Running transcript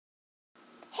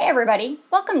Hey everybody,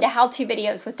 welcome to How-To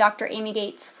Videos with Dr. Amy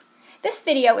Gates. This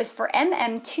video is for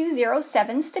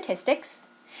MM207 Statistics.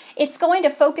 It's going to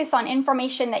focus on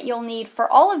information that you'll need for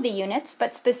all of the units,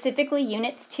 but specifically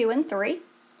Units 2 and 3.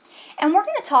 And we're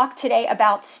going to talk today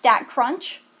about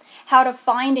StatCrunch, how to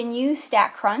find and use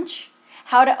StatCrunch,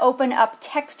 how to open up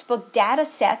textbook data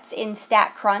sets in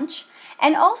StatCrunch,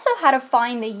 and also how to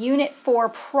find the Unit 4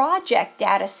 project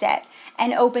data set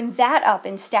and open that up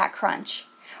in StatCrunch.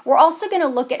 We're also going to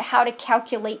look at how to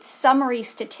calculate summary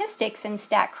statistics in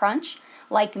StatCrunch,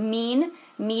 like mean,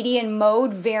 median,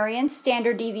 mode, variance,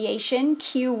 standard deviation,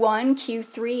 Q1,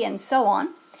 Q3, and so on.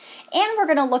 And we're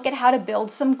going to look at how to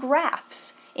build some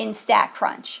graphs in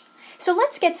StatCrunch. So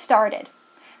let's get started.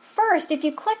 First, if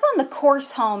you click on the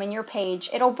course home in your page,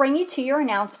 it'll bring you to your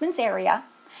announcements area.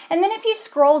 And then if you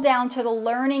scroll down to the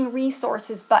Learning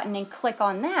Resources button and click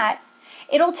on that,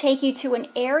 it'll take you to an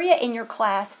area in your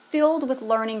class filled with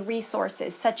learning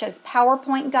resources, such as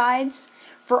PowerPoint guides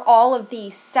for all of the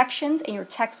sections in your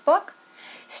textbook,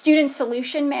 student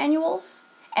solution manuals,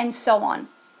 and so on.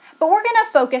 But we're going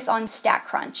to focus on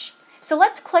StatCrunch. So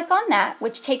let's click on that,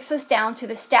 which takes us down to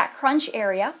the StatCrunch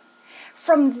area.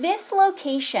 From this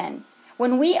location,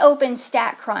 when we open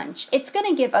StatCrunch, it's going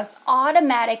to give us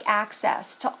automatic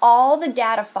access to all the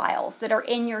data files that are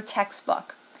in your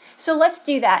textbook. So let's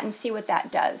do that and see what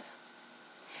that does.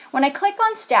 When I click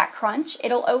on StatCrunch,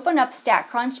 it'll open up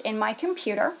StatCrunch in my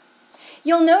computer.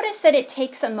 You'll notice that it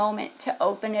takes a moment to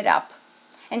open it up.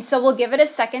 And so we'll give it a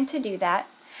second to do that.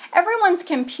 Everyone's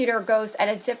computer goes at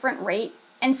a different rate,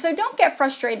 and so don't get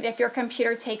frustrated if your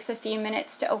computer takes a few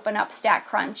minutes to open up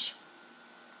StatCrunch.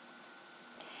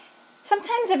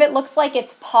 Sometimes if it looks like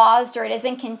it's paused or it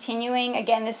isn't continuing,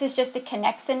 again, this is just a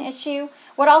connection issue.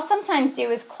 What I'll sometimes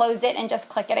do is close it and just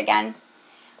click it again.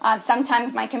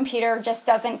 Sometimes my computer just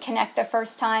doesn't connect the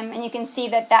first time, and you can see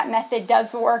that that method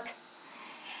does work.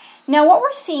 Now what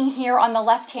we're seeing here on the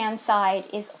left-hand side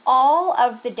is all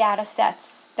of the data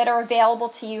sets that are available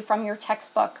to you from your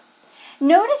textbook.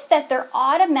 Notice that they're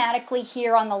automatically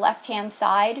here on the left-hand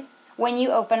side when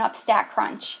you open up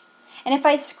StatCrunch. And if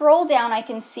I scroll down, I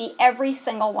can see every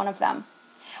single one of them.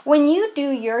 When you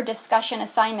do your discussion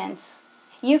assignments,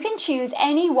 you can choose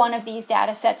any one of these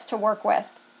data sets to work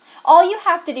with. All you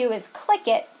have to do is click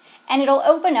it, and it'll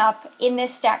open up in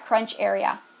this StatCrunch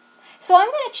area. So I'm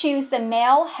going to choose the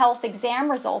male health exam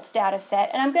results data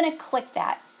set, and I'm going to click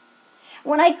that.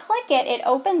 When I click it, it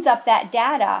opens up that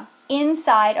data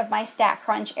inside of my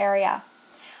StatCrunch area.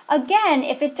 Again,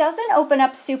 if it doesn't open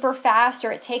up super fast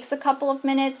or it takes a couple of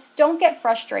minutes, don't get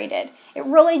frustrated. It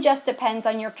really just depends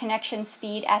on your connection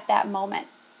speed at that moment.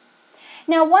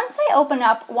 Now, once I open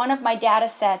up one of my data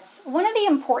sets, one of the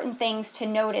important things to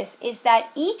notice is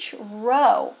that each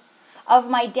row of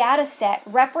my data set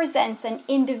represents an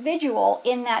individual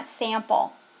in that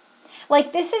sample.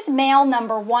 Like this is male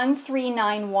number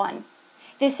 1391.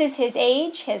 This is his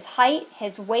age, his height,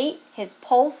 his weight, his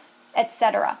pulse,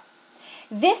 etc.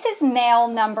 This is male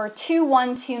number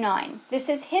 2129. This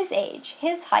is his age,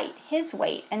 his height, his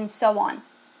weight, and so on.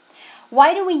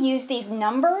 Why do we use these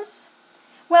numbers?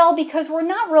 Well, because we're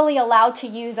not really allowed to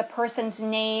use a person's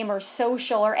name or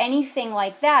social or anything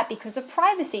like that because of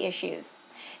privacy issues.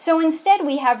 So instead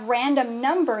we have random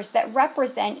numbers that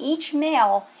represent each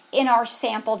male in our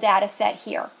sample data set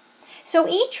here. So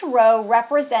each row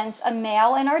represents a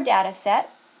male in our data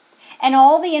set and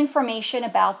all the information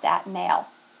about that male.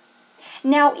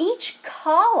 Now each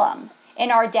column in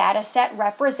our data set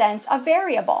represents a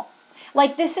variable.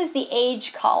 Like this is the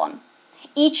age column.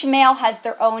 Each male has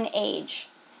their own age.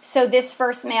 So this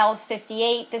first male is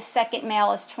 58, this second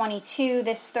male is 22,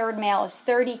 this third male is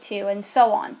 32, and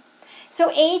so on.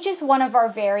 So age is one of our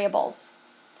variables.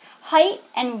 Height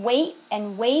and weight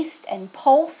and waist and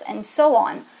pulse and so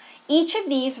on. Each of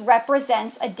these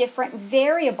represents a different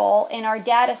variable in our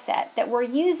data set that we're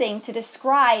using to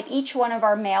describe each one of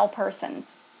our male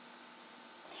persons.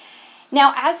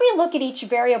 Now, as we look at each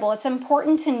variable, it's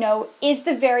important to note, is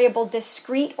the variable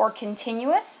discrete or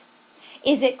continuous?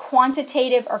 Is it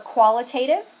quantitative or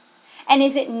qualitative? And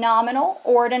is it nominal,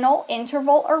 ordinal,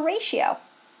 interval, or ratio?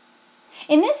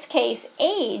 In this case,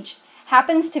 age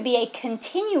happens to be a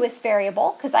continuous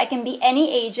variable because I can be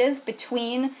any ages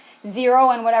between 0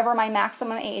 and whatever my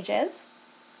maximum age is.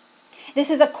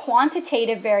 This is a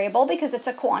quantitative variable because it's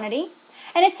a quantity.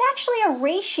 And it's actually a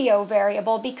ratio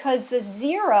variable because the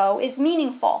 0 is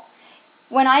meaningful.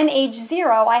 When I'm age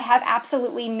 0, I have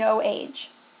absolutely no age.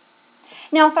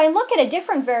 Now, if I look at a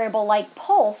different variable like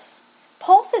pulse,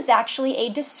 pulse is actually a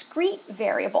discrete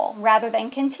variable rather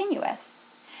than continuous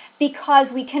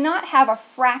because we cannot have a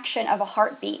fraction of a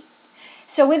heartbeat.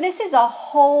 So this is a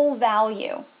whole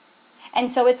value, and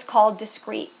so it's called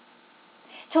discrete.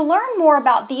 To learn more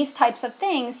about these types of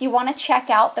things, you want to check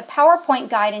out the PowerPoint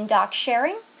guide in Doc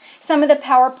Sharing, some of the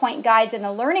PowerPoint guides in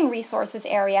the Learning Resources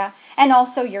area, and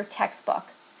also your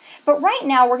textbook. But right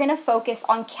now we're going to focus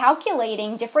on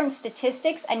calculating different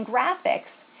statistics and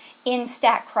graphics in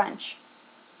StatCrunch.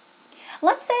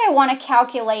 Let's say I want to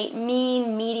calculate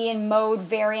mean, median, mode,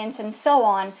 variance, and so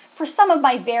on for some of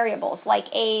my variables like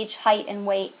age, height, and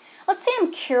weight. Let's say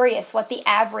I'm curious what the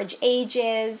average age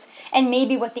is, and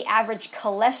maybe what the average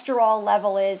cholesterol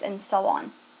level is, and so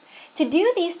on. To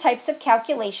do these types of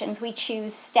calculations, we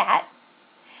choose Stat,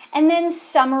 and then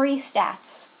Summary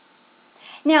Stats.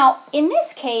 Now, in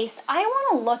this case, I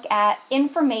want to look at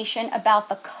information about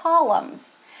the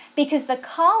columns, because the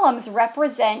columns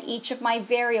represent each of my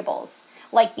variables,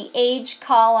 like the age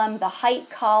column, the height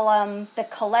column, the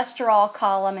cholesterol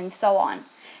column, and so on.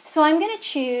 So I'm going to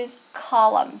choose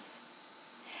columns.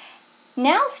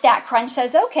 Now StatCrunch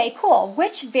says, okay, cool,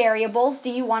 which variables do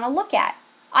you want to look at?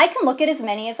 I can look at as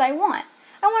many as I want.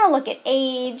 I want to look at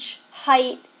age,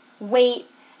 height, weight,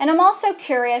 and I'm also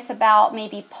curious about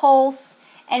maybe pulse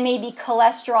and maybe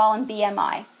cholesterol and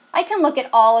BMI. I can look at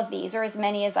all of these, or as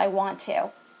many as I want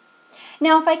to.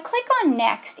 Now if I click on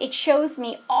Next, it shows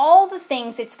me all the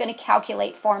things it's going to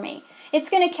calculate for me.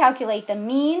 It's going to calculate the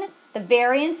mean, the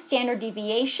variance, standard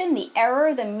deviation, the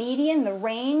error, the median, the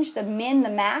range, the min, the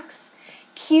max,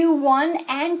 Q1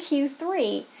 and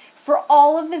Q3 for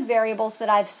all of the variables that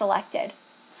I've selected.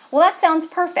 Well, that sounds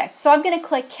perfect. So I'm going to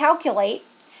click Calculate,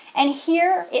 and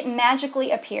here it magically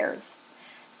appears.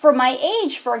 For my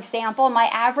age, for example, my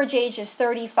average age is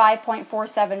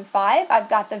 35.475. I've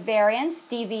got the variance,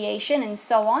 deviation, and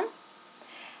so on.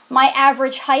 My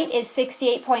average height is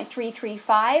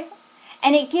 68.335,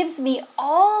 and it gives me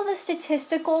all the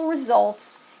statistical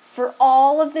results for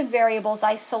all of the variables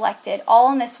I selected,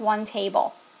 all in this one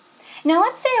table. Now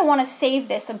let's say I want to save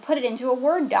this and put it into a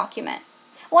Word document.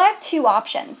 Well, I have two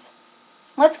options.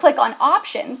 Let's click on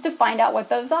Options to find out what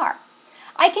those are.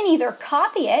 I can either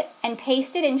copy it and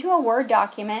paste it into a Word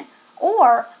document,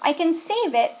 or I can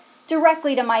save it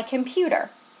directly to my computer.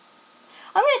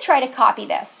 I'm going to try to copy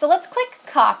this. So let's click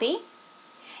Copy.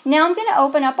 Now I'm going to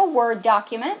open up a Word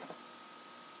document,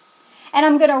 and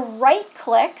I'm going to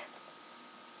right-click,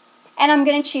 and I'm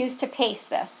going to choose to paste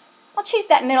this. I'll choose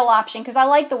that middle option because I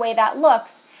like the way that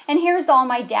looks, and here's all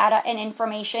my data and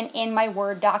information in my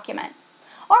Word document.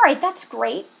 Alright, that's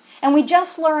great. And we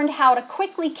just learned how to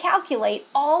quickly calculate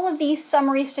all of these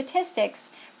summary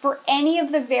statistics for any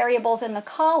of the variables in the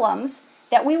columns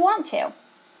that we want to. All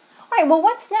right, well,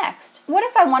 what's next? What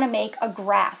if I want to make a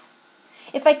graph?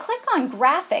 If I click on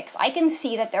Graphics, I can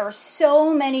see that there are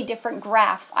so many different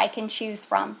graphs I can choose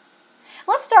from.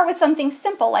 Let's start with something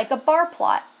simple like a bar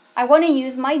plot. I want to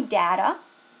use my data,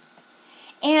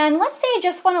 and let's say I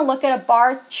just want to look at a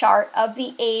bar chart of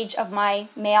the age of my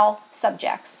male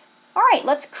subjects. All right,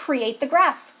 let's create the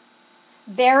graph.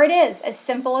 There it is, as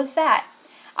simple as that.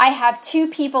 I have two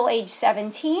people age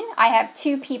 17, I have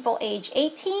two people age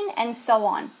 18, and so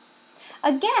on.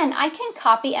 Again, I can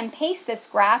copy and paste this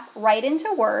graph right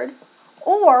into Word,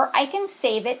 or I can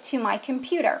save it to my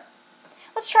computer.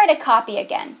 Let's try to copy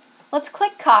again. Let's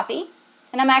click Copy,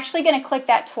 and I'm actually going to click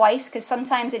that twice because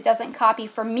sometimes it doesn't copy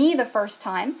for me the first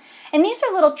time. And these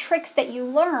are little tricks that you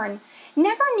learn,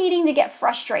 never needing to get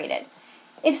frustrated.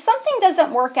 If something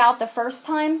doesn't work out the first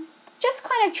time, just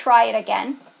kind of try it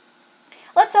again.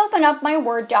 Let's open up my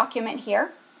Word document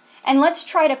here, and let's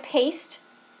try to paste,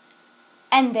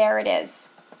 and there it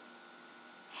is.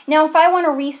 Now if I want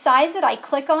to resize it, I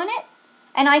click on it,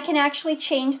 and I can actually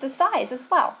change the size as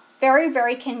well. Very,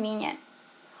 very convenient.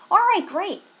 Alright,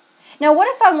 great. Now what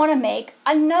if I want to make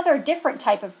another different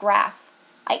type of graph?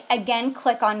 I again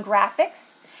click on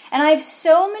Graphics, and I have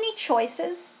so many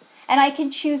choices, and I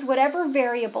can choose whatever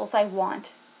variables I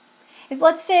want.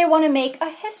 Let's say I want to make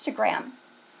a histogram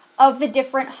of the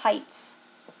different heights.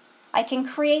 I can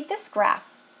create this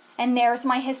graph, and there's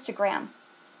my histogram.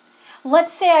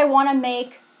 Let's say I want to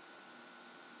make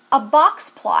a box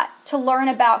plot to learn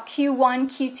about Q1,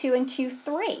 Q2, and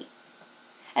Q3.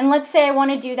 And let's say I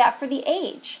want to do that for the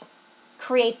age.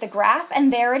 Create the graph,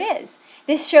 and there it is.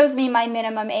 This shows me my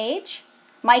minimum age,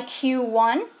 my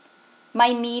Q1,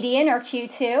 my median or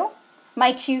Q2,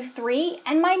 my Q3,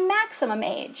 and my maximum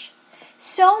age.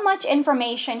 So much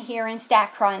information here in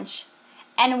StatCrunch,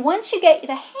 and once you get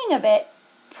the hang of it,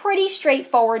 pretty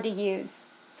straightforward to use.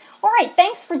 Alright,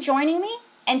 thanks for joining me,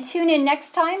 and tune in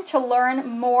next time to learn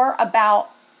more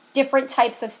about different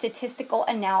types of statistical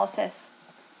analysis.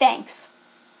 Thanks.